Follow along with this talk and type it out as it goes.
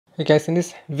Hey guys, in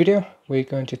this video we're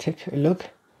going to take a look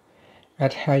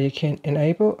at how you can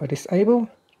enable or disable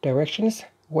directions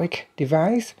wake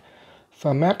device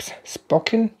for maps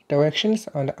spoken directions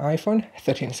on the iPhone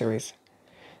 13 series.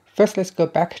 First, let's go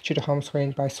back to the home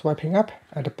screen by swiping up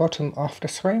at the bottom of the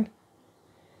screen.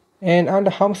 And on the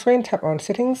home screen, tap on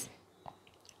Settings.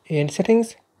 In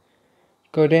Settings,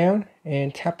 go down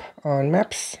and tap on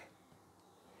Maps.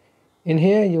 In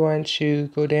here, you want to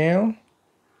go down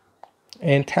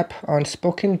and tap on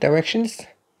Spoken Directions.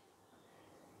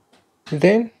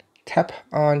 Then tap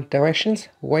on Directions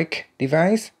Wake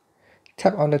Device.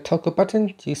 Tap on the toggle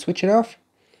button to switch it off,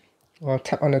 or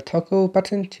tap on the toggle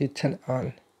button to turn it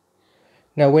on.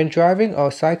 Now when driving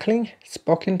or cycling,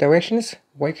 spoken directions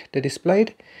wake the display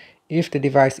if the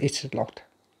device is locked.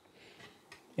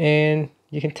 And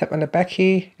you can tap on the back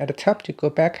key at the top to go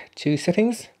back to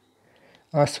Settings,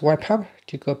 or swipe up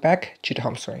to go back to the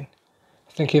home screen.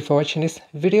 Thank you for watching this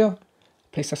video.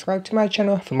 Please subscribe to my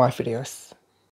channel for more videos.